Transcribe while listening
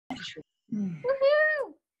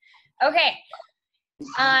Woohoo! Okay.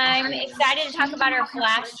 I'm excited to talk about our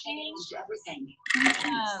flash thing.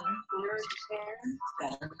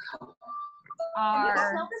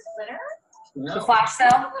 The flash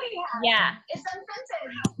sale? Yeah.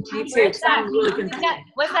 Me too. What's that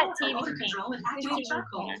TV thing?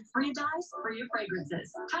 Free dyes for your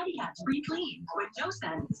fragrances. Tidy Cats, free clean with no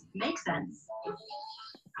scents. Makes sense.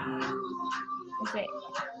 Okay.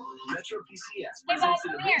 Metro PCS. Hey, Bob,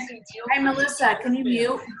 come here. Hey, Melissa, can you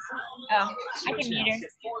mute? Oh, I can mute her.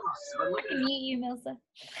 I can mute you, Melissa.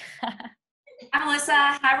 Hi, Melissa.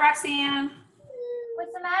 Hi, Roxanne.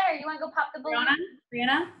 What's the matter? You want to go pop the balloon?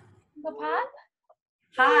 Brianna? Go pop?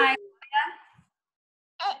 Hi.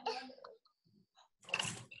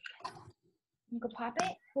 You go pop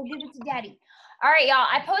it? Go give it to Daddy. All right, y'all.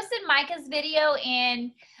 I posted Micah's video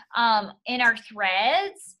in our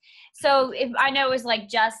threads. So if I know it was like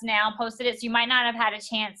just now posted it, so you might not have had a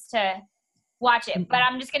chance to watch it, but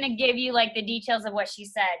I'm just going to give you like the details of what she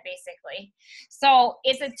said basically. So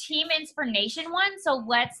it's a team inspiration one. So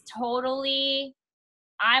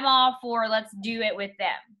I'm all for, let's do it with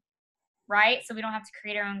them. Right? So we don't have to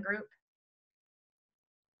create our own group.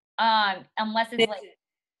 Unless it's like,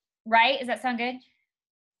 right? Does that sound good?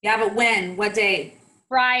 Yeah, but when? What day?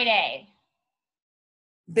 Friday.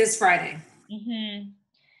 This Friday. Mm-hmm.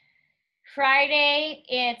 Friday,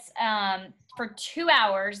 it's for 2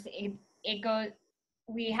 hours. It goes.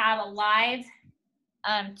 We have a live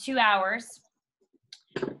 2 hours.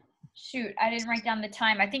 Shoot, I didn't write down the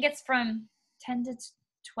time. I think it's from 10 to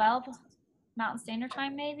 12 Mountain Standard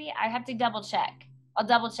Time, maybe. I have to double check. I'll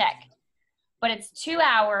double check. But it's 2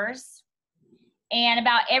 hours, and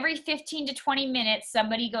about every 15 to 20 minutes,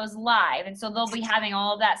 somebody goes live, and so they'll be having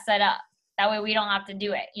all of that set up. That way, we don't have to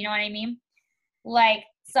do it. You know what I mean? Like,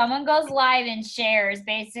 someone goes live and shares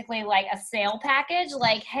basically like a sale package,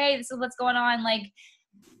 like, hey, this is what's going on, like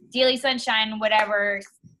Daily Sunshine, whatever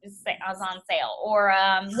is on sale, or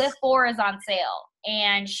Lift 4 is on sale,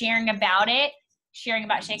 and sharing about it, sharing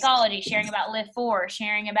about Shakeology, sharing about Lift 4,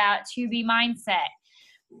 sharing about 2B Mindset.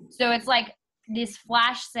 So it's like this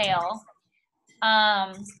flash sale,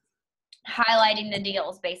 highlighting the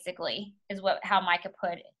deals basically is how Micah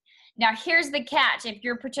put it. Now here's the catch. If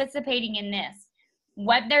you're participating in this,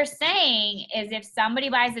 what they're saying is if somebody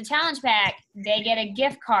buys a challenge pack, they get a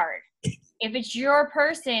gift card. If it's your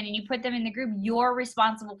person and you put them in the group, you're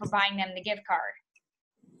responsible for buying them the gift card.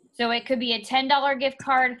 So it could be a $10 gift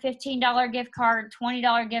card, $15 gift card,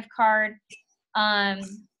 $20 gift card.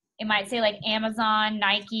 It might say like Amazon,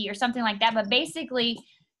 Nike, or something like that. But basically,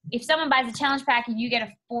 if someone buys a challenge pack and you get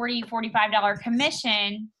a $40, $45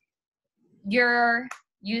 commission, you're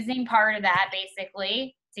using part of that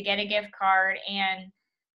basically to get a gift card and,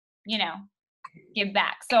 give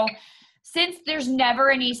back. So since there's never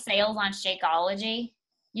any sales on Shakeology,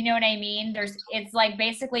 you know what I mean? It's like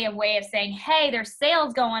basically a way of saying, hey, there's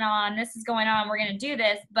sales going on. This is going on. We're going to do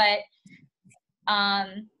this. But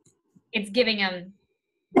it's giving them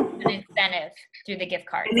an incentive through the gift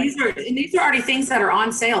card. And these are already things that are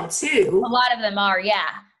on sale too. A lot of them are,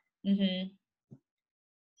 yeah. Mm-hmm.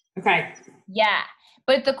 Okay. Yeah.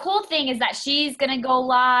 But the cool thing is that she's going to go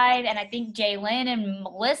live, and I think Jalen and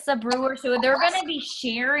Melissa Brewer, so they're going to be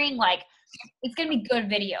sharing, like, it's going to be good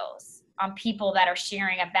videos on people that are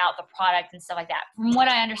sharing about the product and stuff like that, from what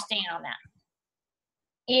I understand on that.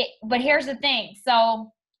 But here's the thing.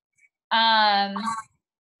 So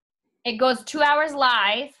it goes 2 hours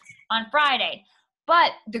live on Friday,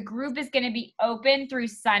 but the group is going to be open through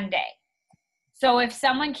Sunday. So if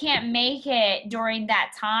someone can't make it during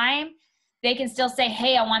that time, they can still say,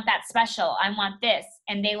 hey, I want that special. I want this.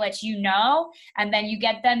 And they let you know. And then you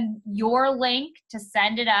get them your link to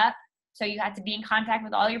send it up. So you have to be in contact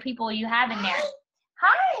with all your people you have in there.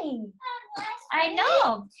 Hi. I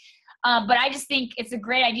know. But I just think it's a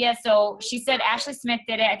great idea. So she said Ashley Smith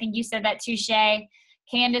did it. I think you said that too, Shay.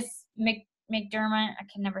 Candace McDermott, I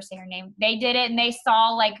can never say her name. They did it, and they saw,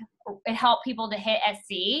 like, it helped people to hit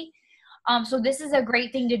SC. So this is a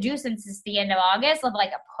great thing to do since it's the end of August, of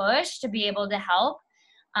like a push to be able to help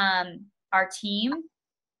our team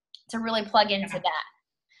to really plug into that.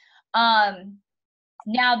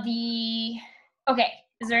 Now is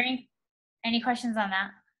there any questions on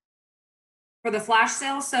that? For the flash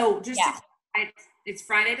sale, so it's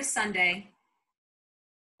Friday to Sunday.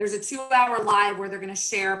 There's a 2 hour live where they're going to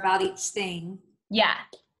share about each thing. Yeah.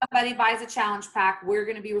 Somebody buys a challenge pack, we're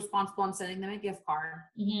going to be responsible in sending them a gift card.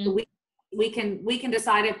 Mm-hmm. So we can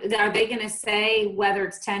decide are they going to say whether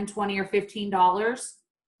it's $10, $20, or $15?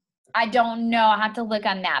 I don't know. I have to look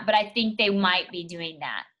on that, but I think they might be doing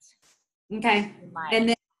that. Okay. And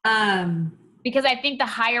then Because I think the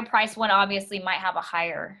higher price one obviously might have a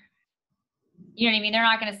higher, you know what I mean? They're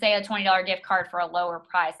not going to say a $20 gift card for a lower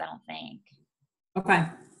price, I don't think. Okay.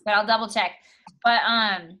 But I'll double check. But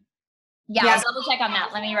yeah, Yes. I'll double check on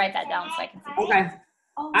that. Let me write that down so I can see. Okay.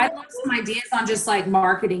 I love some ideas on just like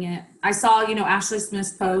marketing it. I saw, Ashley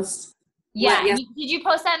Smith's post. Yeah. Yes. Did you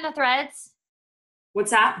post that in the threads?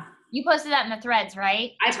 What's that? You posted that in the threads,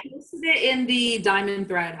 right? I posted it in the diamond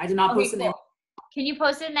thread. I did not post it in. Can you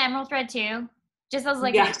post it in the emerald thread too? Just as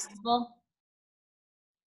like Yeah. an example.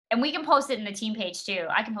 And we can post it in the team page too.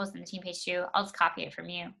 I can post it in the team page too. I'll just copy it from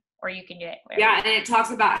you, or you can do it. Whatever. Yeah, and it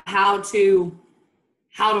talks about how to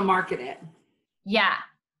market it. Yeah.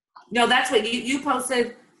 No, that's what you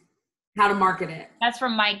posted. How to market it. That's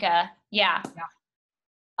from Micah. Yeah.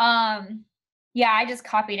 Yeah, I just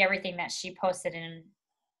copied everything that she posted in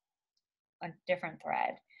a different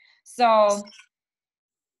thread. So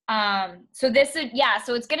so this is,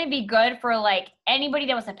 so it's going to be good for like anybody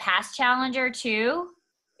that was a past challenger too.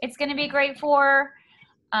 It's going to be great for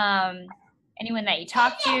anyone that you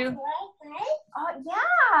talk to. Oh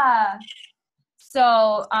yeah.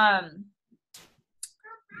 So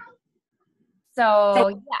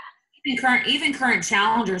yeah. Even current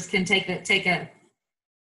challengers can take advantage.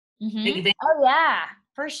 Oh yeah,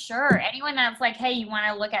 for sure. Anyone that's like, hey, you want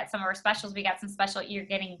to look at some of our specials? We got some special. You're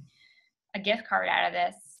getting a gift card out of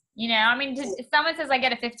this. I mean, if someone says I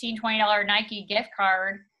get a $15, $20 Nike gift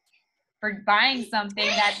card for buying something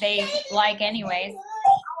that they like anyways.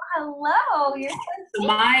 Oh, hello. You're so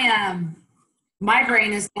my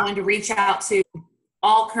brain is going to reach out to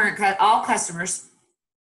all customers,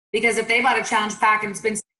 because if they bought a challenge pack and it's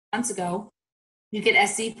been 6 months ago, you get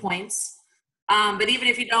SC points. But even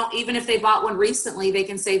if they bought one recently, they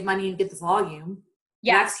can save money and get the volume.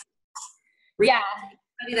 Yes. Yeah.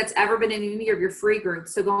 Anybody that's ever been in any of your free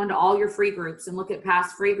groups. So go into all your free groups and look at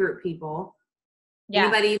past free group people. Yeah.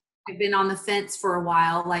 Anybody who's been on the fence for a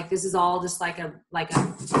while, like this is all just like a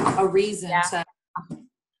reason to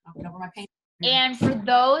open over my paint. And for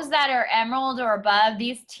those that are emerald or above,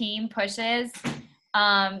 these team pushes,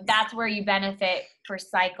 that's where you benefit for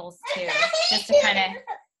cycles too. Just to kind of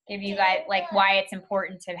give you guys like why it's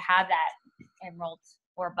important to have that emerald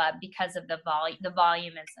or above, because of the volume. The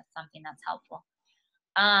volume is something that's helpful.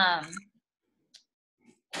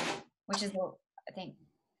 Which is, I think,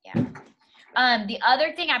 yeah. The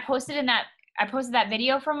other thing I posted that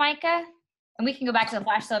video for Micah, and we can go back to the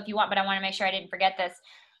flash sale if you want, but I want to make sure I didn't forget this.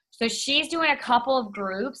 So she's doing a couple of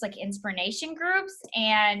groups, like inspiration groups,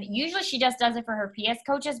 and usually she just does it for her PS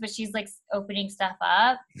coaches, but she's like opening stuff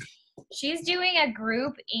up. She's doing a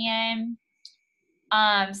group in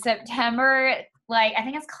September, like I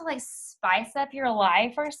think it's called like Spice Up Your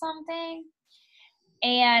Life or something.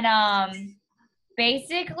 And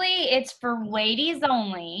basically it's for ladies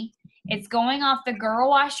only. It's going off the Girl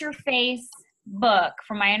Wash Your Face book,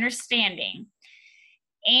 from my understanding.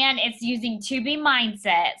 And it's using 2B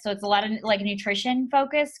Mindset. So it's a lot of like nutrition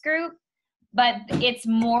focused group, but it's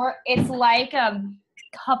like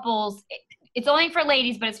couples. It's only for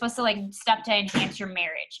ladies, but it's supposed to like stuff to enhance your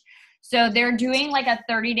marriage. So they're doing like a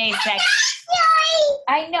 30-day sex.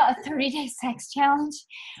 I know, a 30-day sex challenge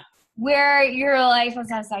where you're like supposed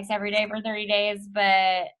to have sex every day for 30 days,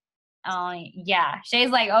 but yeah.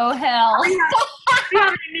 Shay's like, oh hell. Like,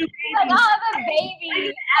 I'll have a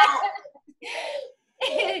baby.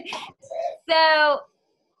 So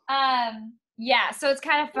yeah, so it's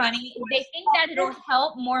kind of funny. They think that it'll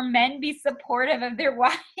help more men be supportive of their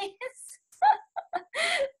wives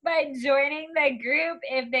by joining the group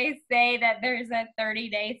if they say that there's a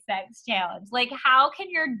 30-day sex challenge. Like, how can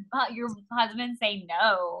your husband say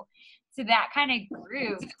no to that kind of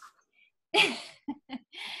group?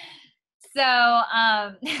 So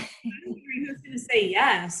who's gonna say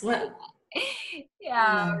yes? What?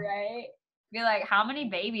 Yeah, right. Be like, how many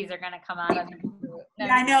babies are gonna come out of this group? No.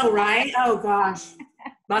 Yeah, I know, right? Oh gosh,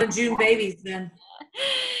 a lot of June babies then.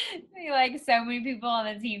 Like, so many people on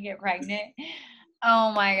the team get pregnant.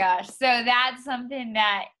 Oh my gosh. So that's something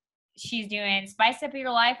that she's doing. Spice Up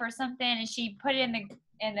Your Life or something, and she put it in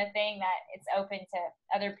the thing that it's open to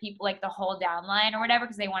other people, like the whole downline or whatever,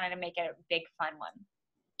 because they wanted to make it a big fun one.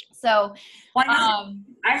 So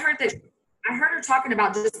I heard her talking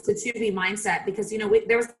about just the 2B Mindset, because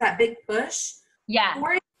there was that big push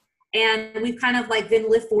for it, and we've kind of like then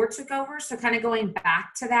Lift 4 took over, so kind of going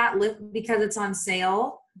back to that because it's on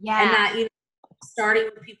sale, and that starting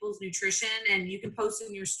with people's nutrition, and you can post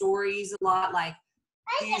in your stories a lot, like,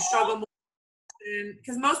 do you struggle more?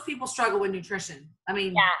 Because most people struggle with nutrition. I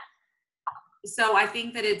mean, so I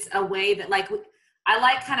think that it's a way that, like, I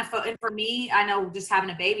like kind of, and for me, I know just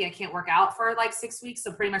having a baby, I can't work out for like 6 weeks.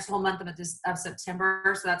 So pretty much the whole month of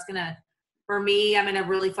September. So that's going to, for me, I'm going to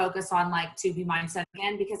really focus on like to be mindset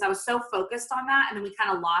again, because I was so focused on that. And then we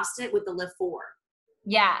kind of lost it with the Live 4.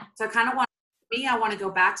 Yeah. So I kind of want, I want to go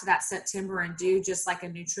back to that September and do just like a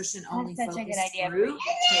nutrition only That's such a good idea group.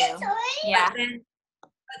 too. Yeah.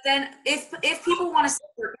 But then if people want to still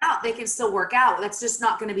work out, they can still work out. That's just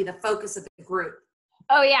not going to be the focus of the group.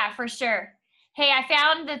 Oh yeah, for sure. Hey, I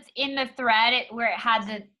found that's in the thread where it had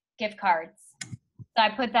the gift cards. So I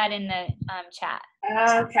put that in the chat.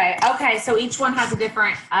 Okay. So each one has a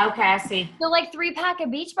different, okay, I see. So like 3-pack of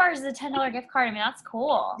Beach Bars is a $10 gift card. I mean, that's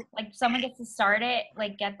cool. Like someone gets to start it,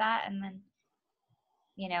 like get that, and then,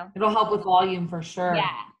 you know. It'll help with volume for sure. Yeah.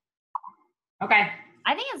 Okay.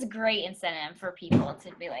 I think it's a great incentive for people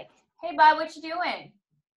to be like, hey, bud, what you doing?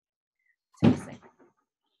 Seriously.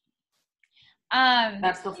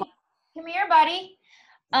 That's the fun. Come here, buddy.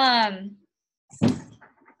 Oh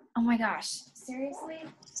my gosh. Seriously?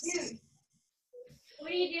 Dude.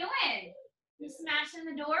 What are you doing? You smashing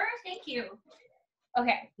the door? Thank you.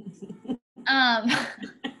 Okay.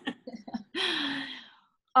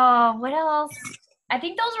 What else? I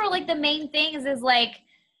think those were like the main things is like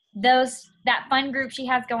that fun group she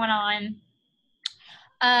has going on.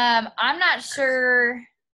 I'm not sure.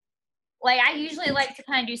 Like I usually like to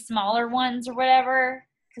kind of do smaller ones or whatever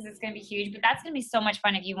because it's going to be huge, but that's going to be so much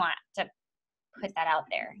fun if you want to put that out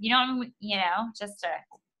there. You know, just to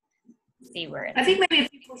see where it's. I think maybe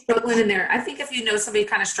if people are struggling in there, I think if you know somebody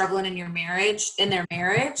kind of struggling in their marriage, then they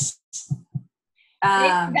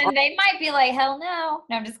might be like, hell no.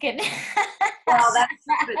 No, I'm just kidding. Well, that's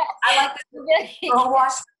stupid. I like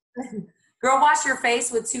the girl wash your face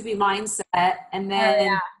with To Be Mindset, and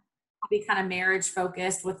then be kind of marriage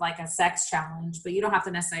focused with like a sex challenge, but you don't have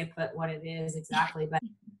to necessarily put what it is exactly, but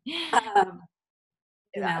you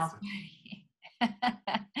know.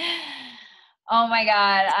 Oh my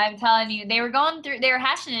God, I'm telling you, they were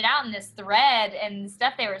hashing it out in this thread and the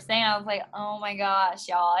stuff they were saying. I was like, oh my gosh,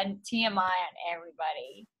 y'all, and TMI on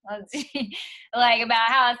everybody. Like about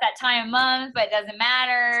how it's that time of month, but it doesn't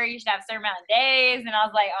matter. You should have a certain amount of days. And I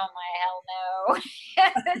was like, oh my hell no.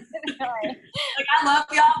 Like, I love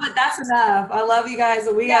y'all, but that's enough. I love you guys.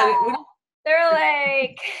 And they're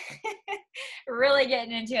like really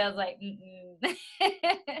getting into it. I was like,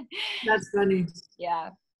 That's funny.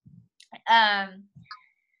 Yeah.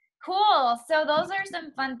 Cool. So those are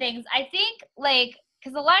some fun things. I think like,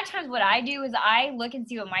 because a lot of times what I do is I look and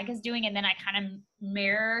see what Micah's doing and then I kind of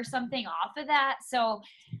mirror something off of that. So,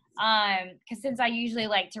 because since I usually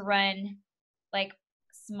like to run like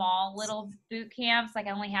small little boot camps, like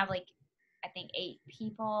I only have like, I think 8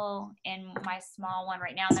 people in my small one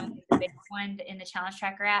right now, and then the big one in the Challenge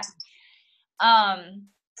Tracker app.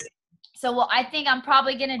 So I think I'm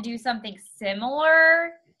probably going to do something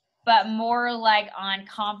similar, but more like on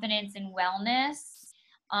confidence and wellness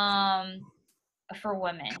for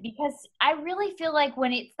women, because I really feel like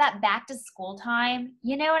when it's that back to school time,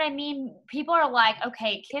 you know what I mean? People are like,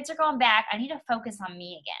 okay, kids are going back. I need to focus on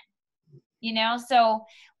me again, you know? So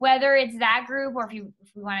whether it's that group or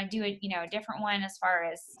if we want to do it, a different one as far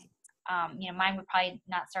as, mine would probably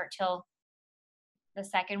not start till the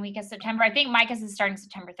second week of September. I think Micah's is starting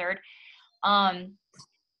September 3rd.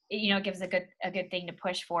 It gives a good thing to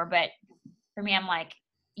push for, but for me, I'm like,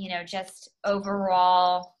 just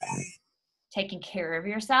overall taking care of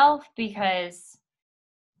yourself, because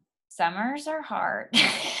summers are hard.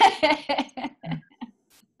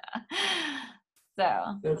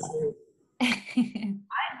 So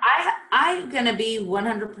I'm gonna be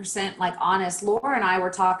 100% like honest. Laura and I were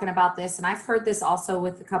talking about this, and I've heard this also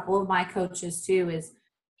with a couple of my coaches too, is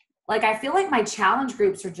like, I feel like my challenge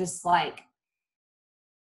groups are just like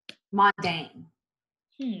mundane.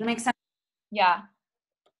 Does that make sense? Yeah.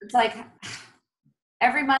 It's like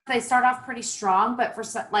every month they start off pretty strong, but for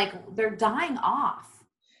some, like, they're dying off.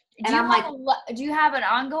 Do you have an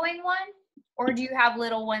ongoing one, or do you have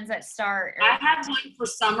little ones that start? I have one for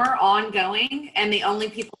summer ongoing, and the only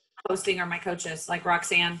people posting are my coaches, like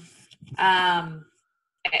Roxanne. And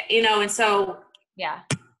so yeah.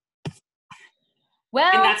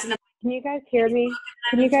 Well, and that's can you guys hear me?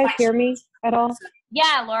 Can you guys hear me at all?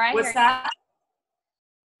 Yeah, Laura. What's that?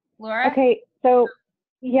 Laura? Okay, so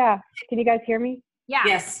yeah, can you guys hear me? Yeah.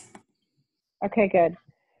 Yes. Okay, good.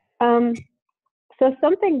 So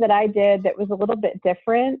something that I did that was a little bit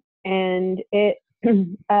different, and it,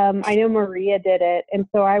 I know Maria did it, and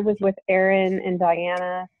so I was with Erin and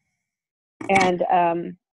Diana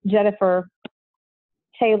and Jennifer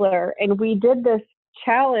Taylor, and we did this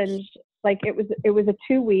challenge. Like it was a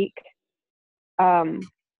 2-week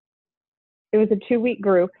it was a 2-week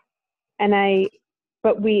group, and it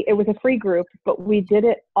was a free group, but we did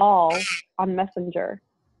it all on Messenger.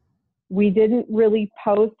 We didn't really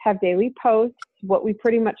have daily posts. What we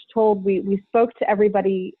pretty much told, we spoke to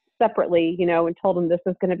everybody separately, you know, and told them this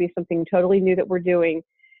is going to be something totally new that we're doing.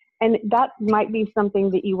 And that might be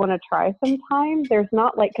something that you want to try sometime. There's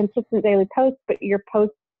not like consistent daily posts, but you're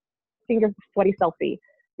posting your sweaty selfie.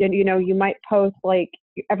 You know, you might post like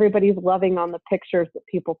everybody's loving on the pictures that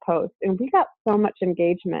people post. And we got so much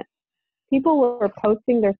engagement. People were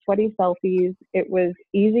posting their sweaty selfies. It was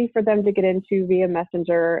easy for them to get into via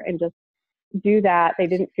Messenger and just do that. They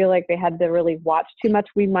didn't feel like they had to really watch too much.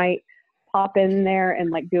 We might pop in there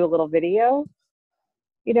and like do a little video,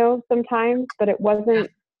 you know, sometimes, but it was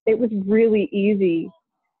really easy,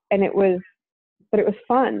 and it was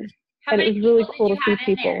fun. And it was really cool to see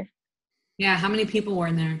people. Yeah. How many people were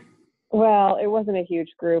in there? Well, it wasn't a huge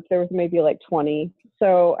group. There was maybe like 20.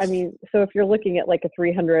 So, I mean, so if you're looking at like a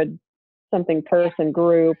 300 something person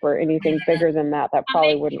group or anything bigger than that, that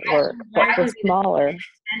probably wouldn't work. But for smaller.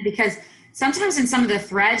 Because sometimes in some of the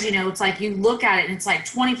threads, you know, it's like you look at it and it's like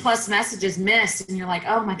 20 plus messages missed, and you're like,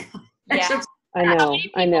 oh my God. Yeah. I know. How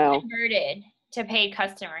many people converted to paid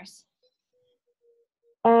customers?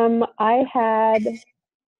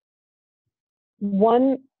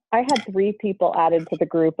 I had 3 people added to the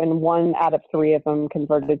group, and 1 out of 3 of them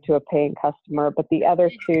converted to a paying customer. But the other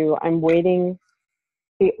 2, I'm waiting.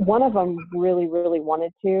 One of them really, really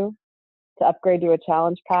wanted to upgrade to a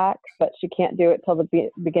challenge pack, but she can't do it till the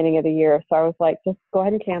beginning of the year. So I was like, just go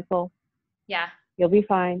ahead and cancel. Yeah. You'll be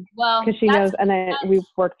fine. Well, because she knows, and then we've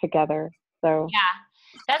worked together. So yeah,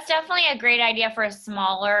 that's definitely a great idea for a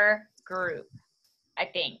smaller group, I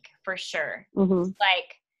think, for sure. Mm-hmm.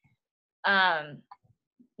 Like,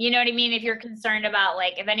 you know what I mean? If you're concerned about,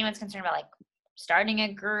 like, if anyone's concerned about like starting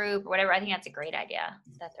a group or whatever, I think that's a great idea.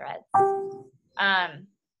 That thread.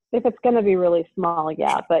 If it's going to be really small,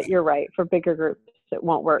 yeah, but you're right. For bigger groups, it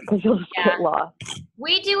won't work because you'll just get lost.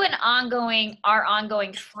 We do our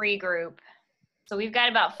ongoing free group. So we've got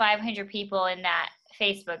about 500 people in that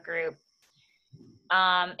Facebook group.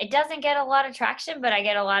 It doesn't get a lot of traction, but I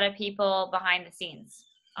get a lot of people behind the scenes,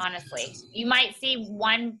 honestly. You might see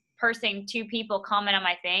 1 person, 2 people comment on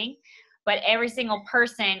my thing, but every single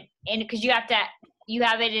person, and because you have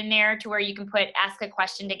it in there to where you can ask a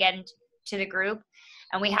question to get into the group.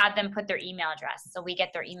 And we had them put their email address. So we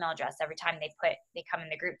get their email address every time they come in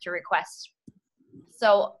the group to request.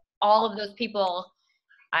 So all of those people,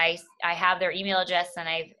 I have their email address, and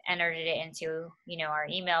I've entered it into, you know, our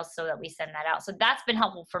emails so that we send that out. So that's been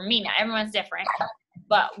helpful for me. Now everyone's different,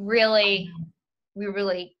 but really, you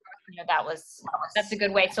know, that's a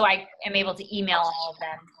good way. So I am able to email all of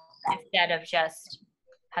them instead of just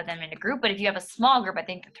have them in a group. But if you have a small group, I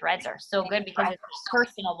think the threads are so good because it's a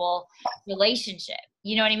personable relationship.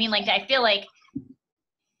 You know what I mean? Like, I feel like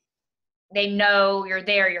they know you're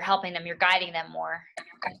there, you're helping them, you're guiding them more.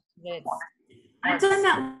 I've done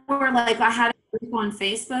that where, like, I had a group on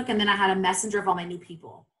Facebook, and then I had a messenger of all my new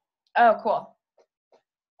people. Oh, cool.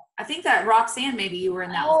 I think that Roxanne, maybe you were in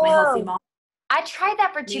that with my Healthy Mom. I tried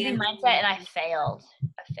that for 2B Mindset, and I failed.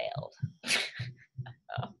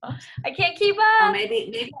 I can't keep up.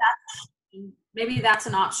 Maybe that's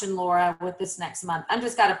an option, Laura, with this next month. I'm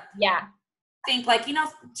just gotta think, like, you know,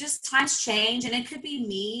 just times change, and it could be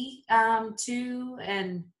me too,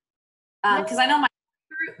 and because I know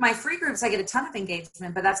my free groups, I get a ton of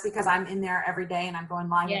engagement, but that's because I'm in there every day and I'm going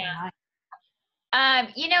live every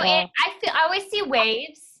night. You know, I always see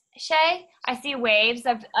waves, Shay. I see waves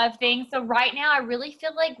of things. So right now, I really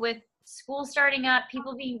feel like with school starting up,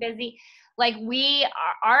 people being busy, like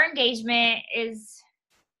our engagement is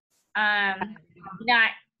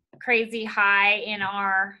not crazy high in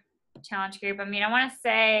our challenge group. I mean, I want to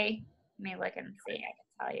say, let me look and see, I can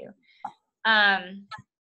tell you.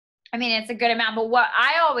 I mean, it's a good amount, but what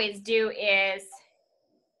I always do is,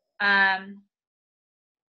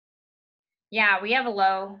 we have a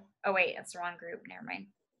low, oh wait, that's the wrong group, never mind.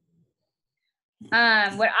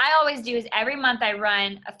 What I always do is every month I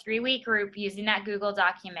run a 3-week group using that Google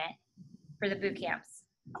document for the boot camps.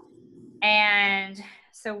 And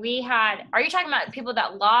so are you talking about people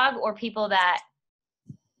that log or people that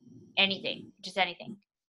anything, just anything?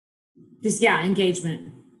 Just,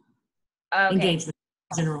 engagement. Okay. Engagement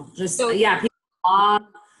in general. Just, people log.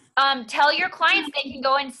 Tell your clients they can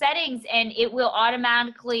go in settings and it will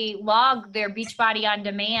automatically log their Beachbody On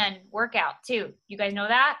Demand workout too. You guys know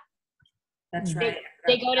that? That's right.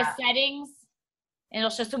 They go to settings and it'll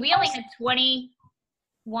show. So we only had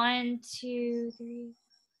 21, 2, 3.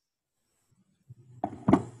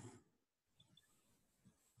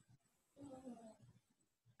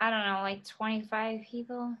 I don't know, like 25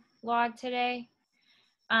 people logged today.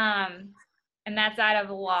 And that's out of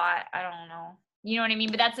a lot. I don't know. You know what I mean?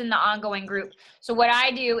 But that's in the ongoing group. So what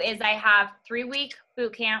I do is I have 3-week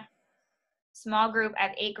boot camp, small group. I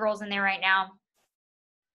have 8 girls in there right now.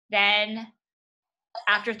 Then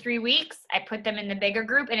after 3 weeks, I put them in the bigger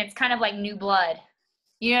group, and it's kind of like new blood.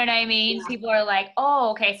 You know what I mean? Yeah. People are like,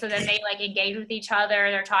 oh, okay. So then they like engage with each other.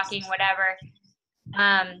 They're talking, whatever.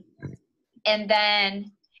 And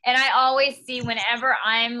I always see whenever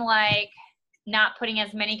I'm like not putting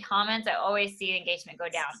as many comments, I always see engagement go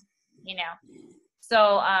down, you know?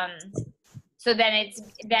 So then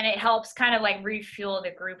it helps kind of like refuel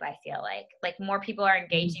the group. I feel like more people are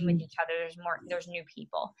engaging with each other. There's new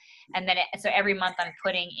people. And then so every month I'm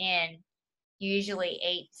putting in usually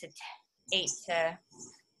 8 to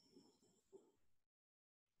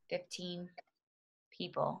 15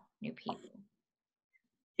 people, new people.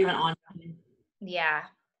 Even on. Yeah.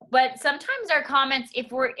 But sometimes our comments, if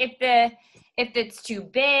it's too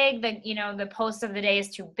big, the post of the day is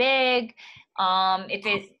too big. If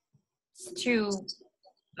it's too,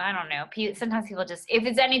 I don't know. Sometimes people just, if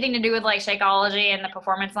it's anything to do with like Shakeology and the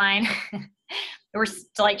performance line, we're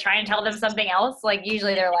like trying to tell them something else. Like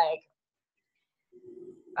usually they're like,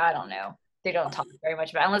 I don't know. They don't talk very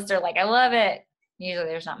much about it, unless they're like, I love it. Usually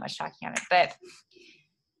there's not much talking on it, but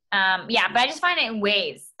but I just find it in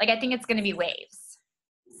waves. Like I think it's going to be waves.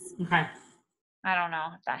 Okay. I don't know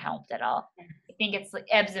if that helped at all. I think it's like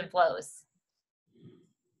ebbs and flows.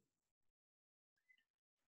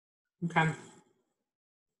 Okay.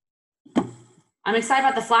 I'm excited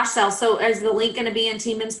about the flash sale. So is the link going to be in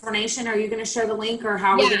Team Inspiration? Are you going to share the link, or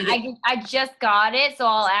how are we going to get I just got it, so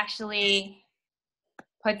I'll actually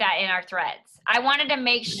put that in our threads. I wanted to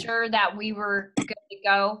make sure that we were good to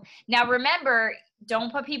go. Now remember,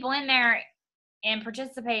 don't put people in there and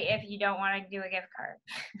participate if you don't want to do a gift card.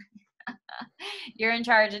 You're in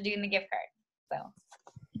charge of doing the gift card.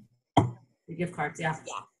 So the gift cards, yeah.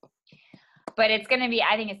 But I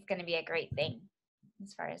think it's gonna be a great thing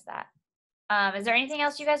as far as that. Is there anything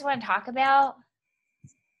else you guys want to talk about?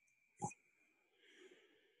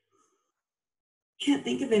 Can't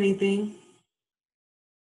think of anything.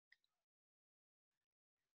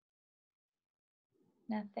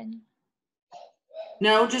 Nothing.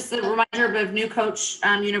 No, just a reminder of New Coach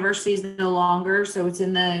University is no longer, so it's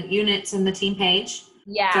in the units and the team page.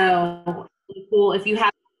 Yeah. So cool. If you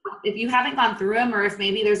haven't gone through them, or if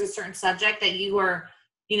maybe there's a certain subject that you were,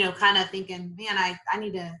 kind of thinking, man, I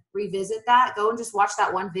need to revisit that, go and just watch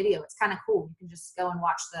that one video. It's kind of cool. You can just go and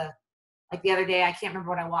watch the other day, I can't remember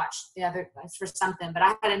what I watched. It's for something, but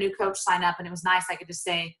I had a new coach sign up, and it was nice. I could just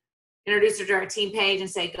say, introduce her to our team page and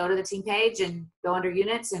say, go to the team page and go under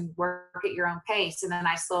units and work at your own pace. And then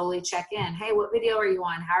I slowly check in. Hey, what video are you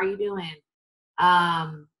on? How are you doing?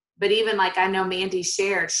 But even like I know Mandy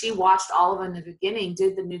shared, she watched all of them in the beginning,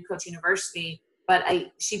 did the New Coach University, but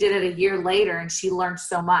she did it a year later, and she learned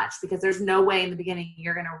so much, because there's no way in the beginning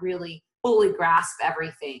you're going to really fully grasp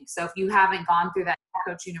everything. So if you haven't gone through that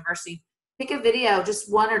New Coach University, pick a video,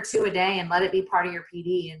 just 1 or 2 a day, and let it be part of your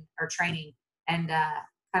PD or training, and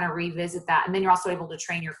kind of revisit that. And then you're also able to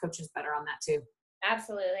train your coaches better on that too.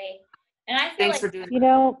 Absolutely. And I feel Thanks for doing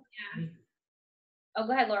that. Yeah. Oh,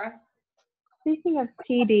 go ahead, Laura. Speaking of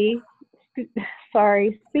PD,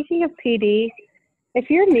 if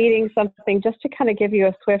you're needing something just to kind of give you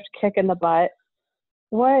a swift kick in the butt,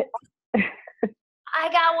 what? I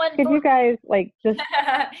got one. Could you guys like just?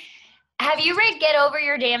 Have you read Get Over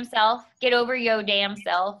Your Damn Self? Get Over Your Damn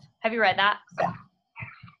Self. Have you read that?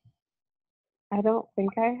 I don't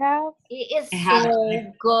think I have. It is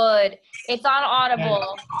so good. It's on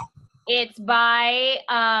Audible. It's by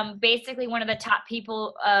basically one of the top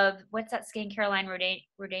people of, what's that skincare line,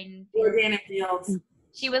 Rodan Fields.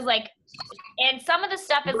 She was like, and some of the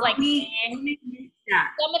stuff is like,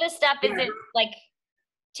 some of the stuff isn't like,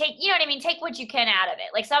 take, you know what I mean? Take what you can out of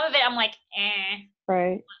it. Like some of it I'm like,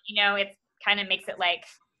 Right. It kind of makes it like,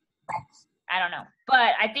 I don't know.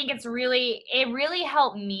 But I think it really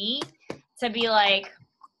helped me to be like,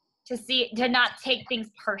 to not take things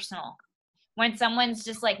personal when someone's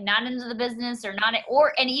just like not into the business and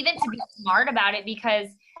even to be smart about it, because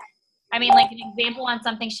I mean, like an example on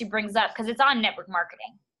something she brings up, because it's on network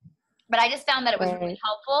marketing, but I just found that it was really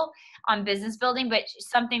helpful on business building. But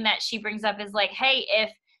something that she brings up is like, hey,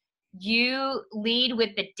 if you lead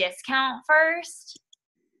with the discount first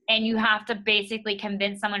and you have to basically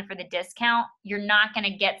convince someone for the discount, you're not going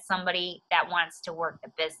to get somebody that wants to work the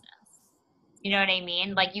business. You know what I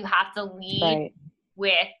mean? Like you have to lead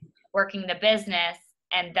with working the business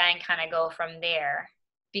and then kind of go from there,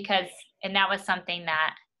 and that was something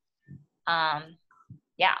that,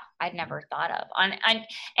 yeah, I'd never thought of. And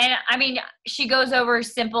I mean, she goes over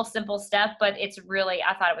simple stuff, but it's really,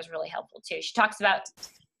 I thought it was really helpful too. She talks about,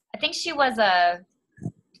 I think she was a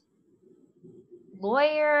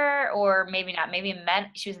lawyer, or maybe not, maybe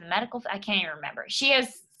she was in the medical, I can't even remember. She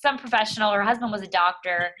is some professional. Her husband was a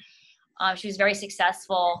doctor. She was very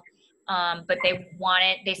successful. But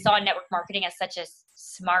they saw network marketing as such a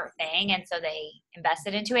smart thing. And so they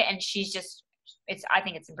invested into it. And she's just, I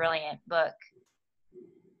think it's a brilliant book.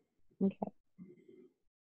 Okay.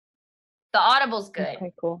 The Audible's good.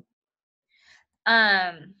 Okay, cool.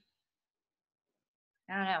 I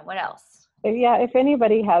don't know. What else? Yeah, if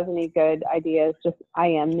anybody has any good ideas, just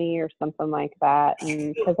IM me or something like that.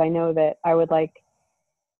 And because I know that I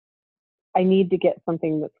need to get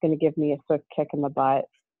something that's going to give me a swift kick in the butt.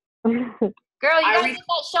 Girl, you gotta get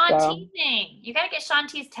that Shaun T thing. You gotta get Shaun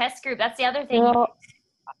T's test group. That's the other thing. Well,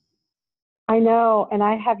 I know, and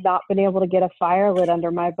I have not been able to get a fire lit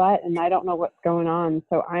under my butt, and I don't know what's going on.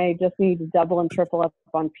 So I just need to double and triple up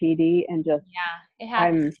on PD and just. Yeah, it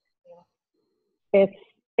happens. It's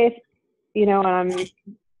you know,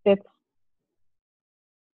 it's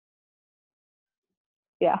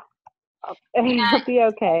yeah. It'll be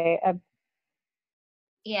okay.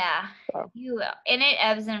 Yeah, so. you will. And it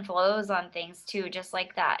ebbs and flows on things too, just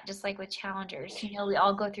like that. Just like with challengers, you know, we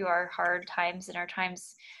all go through our hard times and our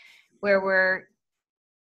times where we're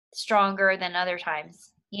stronger than other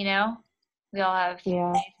times, you know? We all have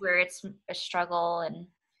days where it's a struggle, and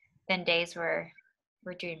then days where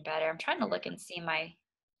we're doing better. I'm trying to look and see my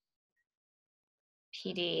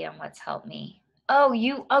PD and what's helped me. Oh,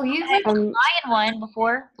 you read the Lion one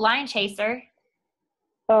before, Lion Chaser.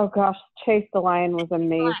 Oh gosh, Chase the Lion was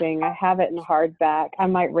amazing. I have it in hardback. I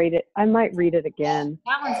might read it again.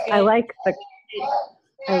 That one's good.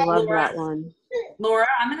 I love that one. Laura,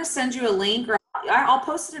 I'm going to send you a link, or I'll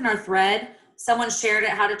post it in our thread. Someone shared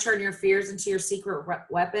it, how to turn your fears into your secret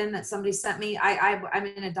weapon, that somebody sent me. I'm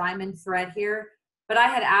in a diamond thread here, but I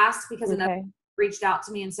had asked because another reached out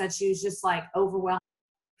to me and said she was just like overwhelmed.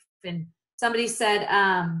 And somebody said,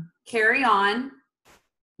 Carry On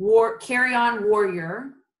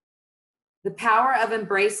Warrior, The Power of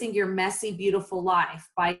Embracing Your Messy, Beautiful Life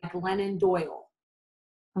by Glennon Doyle.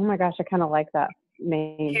 Oh my gosh, I kind of like that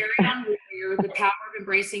name. Carry On Warrior, The Power of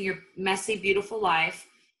Embracing Your Messy, Beautiful Life.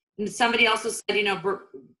 And somebody also said, you know,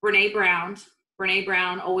 Brene Brown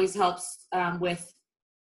always helps with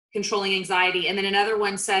controlling anxiety. And then another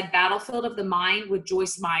one said Battlefield of the Mind with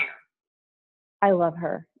Joyce Meyer. I love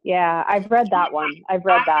her. Yeah, I've read that one. I've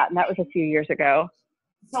read that, and that was a few years ago.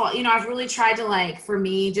 So, you know, I've really tried to I've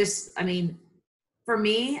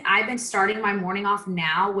been starting my morning off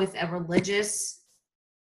now with a religious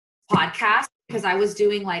podcast, because I was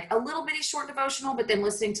doing like a little bitty short devotional, but then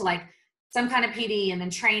listening to like some kind of PD and then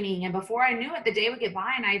training. And before I knew it, the day would get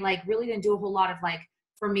by and I like really didn't do a whole lot of like,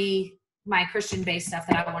 for me, my Christian based stuff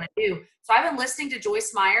that I want to do. So I've been listening to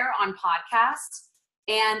Joyce Meyer on podcasts,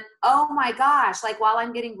 and oh my gosh, like while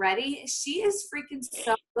I'm getting ready, she is freaking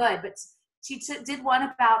so good. But she did one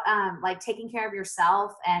about like taking care of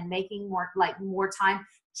yourself and making more time.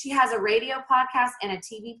 She has a radio podcast and a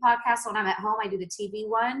TV podcast. So when I'm at home, I do the TV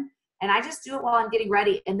one, and I just do it while I'm getting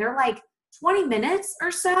ready. And they're like 20 minutes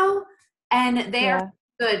or so. And they are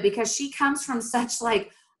good because she comes from such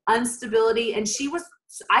like instability, and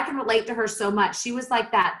I can relate to her so much. She was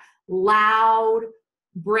like that loud,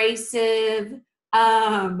 abrasive,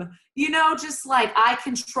 you know, just like I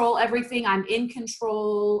control everything. I'm in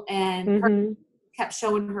control. And her kept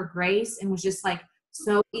showing her grace and was just like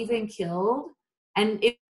so even killed. And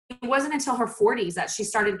it wasn't until her 40s that she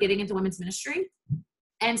started getting into women's ministry.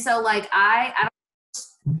 And so like, I don't,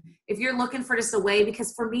 if you're looking for just a way,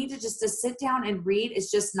 because for me to sit down and read is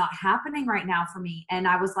just not happening right now for me. And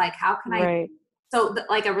I was like, how can I? So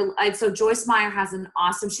so Joyce Meyer has an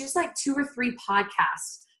awesome, she's like 2 or 3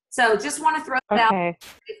 podcasts. So just want to throw it out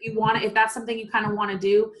if that's something you kind of want to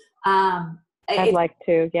do. I'd like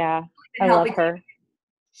to. Yeah. I love her.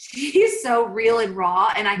 She's so real and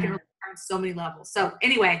raw, and I can relate her on so many levels. So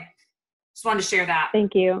anyway, just wanted to share that.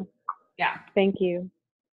 Thank you. Yeah. Thank you.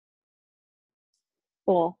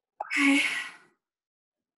 Cool. Okay.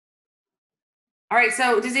 All right.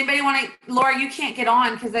 So does anybody want to, Laura, you can't get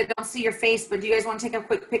on because I don't see your face, but do you guys want to take a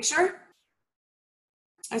quick picture?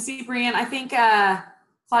 I see Brian. I think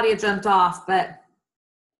Claudia jumped off, but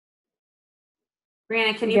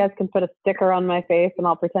Brianna, you guys can put a sticker on my face and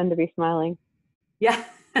I'll pretend to be smiling. Yeah.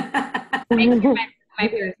 Maybe my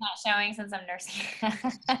beard's not showing since I'm nursing.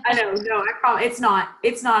 I know. No, I promise. It's not.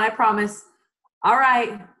 It's not. I promise. All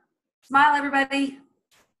right. Smile, everybody.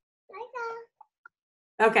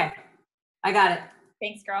 Okay. I got it.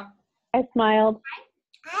 Thanks, girl. I smiled.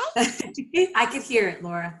 I could hear it,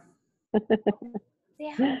 Laura.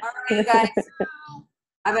 Yeah. All right, guys.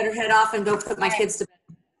 I better head off and go put my kids to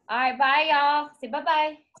bed. All right, bye, y'all. Say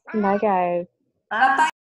bye-bye. Bye, guys. Bye-bye.